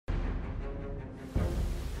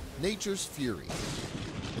Nature's fury.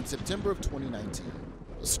 In September of 2019,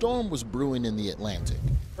 a storm was brewing in the Atlantic.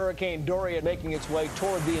 Hurricane Dorian making its way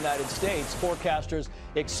toward the United States. Forecasters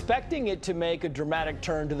expecting it to make a dramatic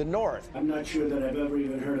turn to the north. I'm not sure that I've ever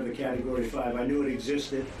even heard of a Category 5. I knew it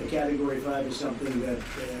existed. A Category 5 is something that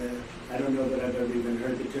I don't know that I've ever even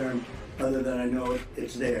heard the term, other than I know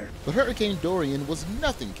it's there. But Hurricane Dorian was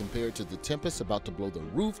nothing compared to the tempest about to blow the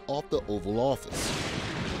roof off the Oval Office.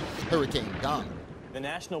 Hurricane Donald. The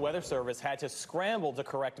National Weather Service had to scramble to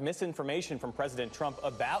correct misinformation from President Trump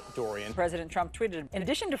about Dorian. President Trump tweeted, in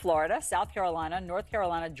addition to Florida, South Carolina, North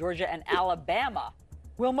Carolina, Georgia, and Alabama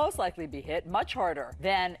will most likely be hit much harder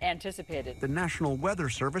than anticipated. The National Weather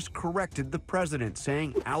Service corrected the president,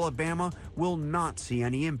 saying Alabama will not see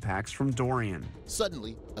any impacts from Dorian.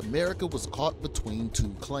 Suddenly, America was caught between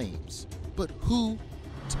two claims. But who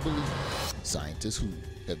to believe? Scientists who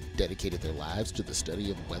have dedicated their lives to the study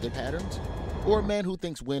of weather patterns? Or a man who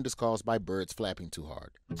thinks wind is caused by birds flapping too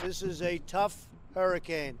hard? This is a tough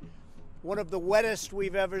hurricane, one of the wettest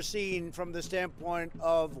we've ever seen from the standpoint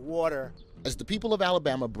of water. As the people of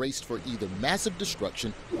Alabama braced for either massive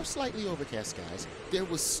destruction or slightly overcast skies, there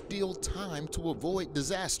was still time to avoid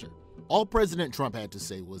disaster. All President Trump had to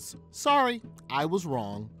say was, sorry, I was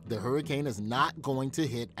wrong. The hurricane is not going to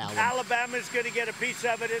hit Alabama. Alabama's going to get a piece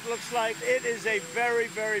of it. It looks like it is a very,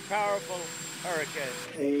 very powerful hurricane.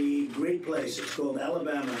 A great place. It's called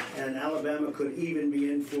Alabama, and Alabama could even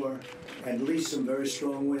be in for at least some very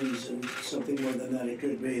strong winds, and something more than that it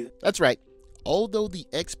could be. That's right. Although the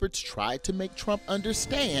experts tried to make Trump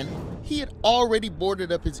understand, he had already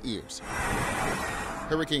boarded up his ears.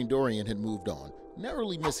 Hurricane Dorian had moved on,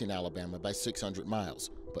 narrowly missing Alabama by 600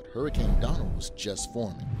 miles, but Hurricane Donald was just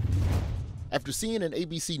forming. After seeing an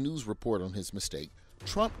ABC News report on his mistake,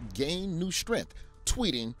 Trump gained new strength,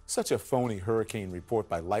 tweeting, "Such a phony hurricane report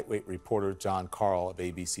by lightweight reporter John Carl of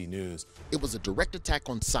ABC News." It was a direct attack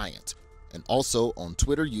on science, and also on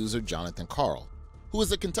Twitter user Jonathan Carl, who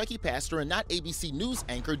is a Kentucky pastor and not ABC News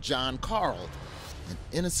anchor John Carl, an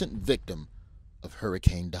innocent victim of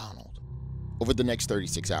Hurricane Donald. Over the next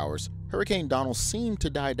 36 hours, Hurricane Donald seemed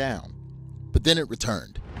to die down, but then it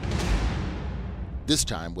returned. This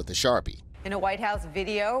time with a Sharpie. In a White House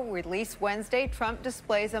video released Wednesday, Trump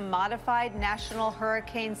displays a modified National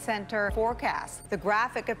Hurricane Center forecast. The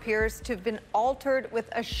graphic appears to have been altered with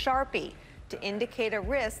a Sharpie to indicate a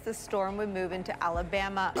risk the storm would move into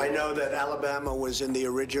Alabama. I know that Alabama was in the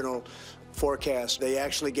original forecast. They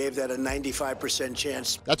actually gave that a 95%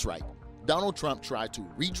 chance. That's right. Donald Trump tried to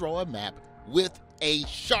redraw a map with a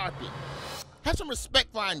Sharpie. Have some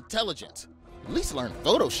respect for our intelligence. At least learn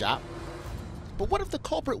Photoshop. But what if the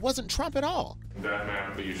culprit wasn't Trump at all? That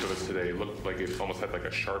map that you showed us today looked like it almost had like a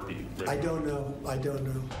Sharpie. I don't know.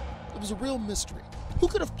 It was a real mystery. Who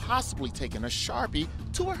could have possibly taken a Sharpie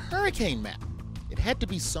to a hurricane map? It had to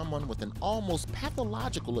be someone with an almost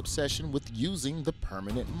pathological obsession with using the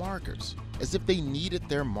permanent markers, as if they needed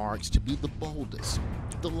their marks to be the boldest,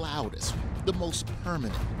 the loudest, the most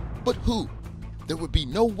permanent. But who? There would be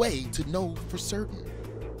no way to know for certain.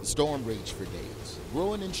 The storm raged for days,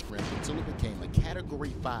 growing in strength until it became a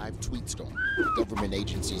Category 5 tweet storm. Government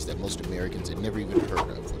agencies that most Americans had never even heard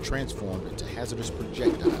of were transformed into hazardous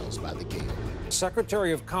projectiles by the gale.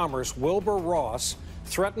 Secretary of Commerce Wilbur Ross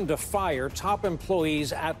threatened to fire top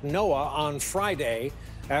employees at NOAA on Friday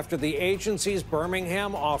after the agency's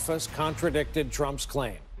Birmingham office contradicted Trump's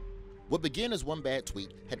claim. What began as one bad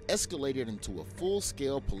tweet had escalated into a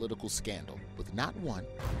full-scale political scandal with not one,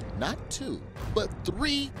 not two, but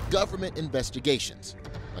 3 government investigations.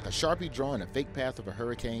 Like a Sharpie drawing a fake path of a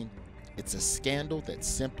hurricane, it's a scandal that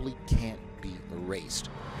simply can't be erased.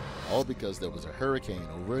 All because there was a hurricane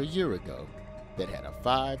over a year ago that had a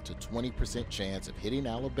 5 to 20% chance of hitting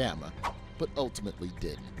Alabama, but ultimately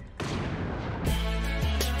didn't.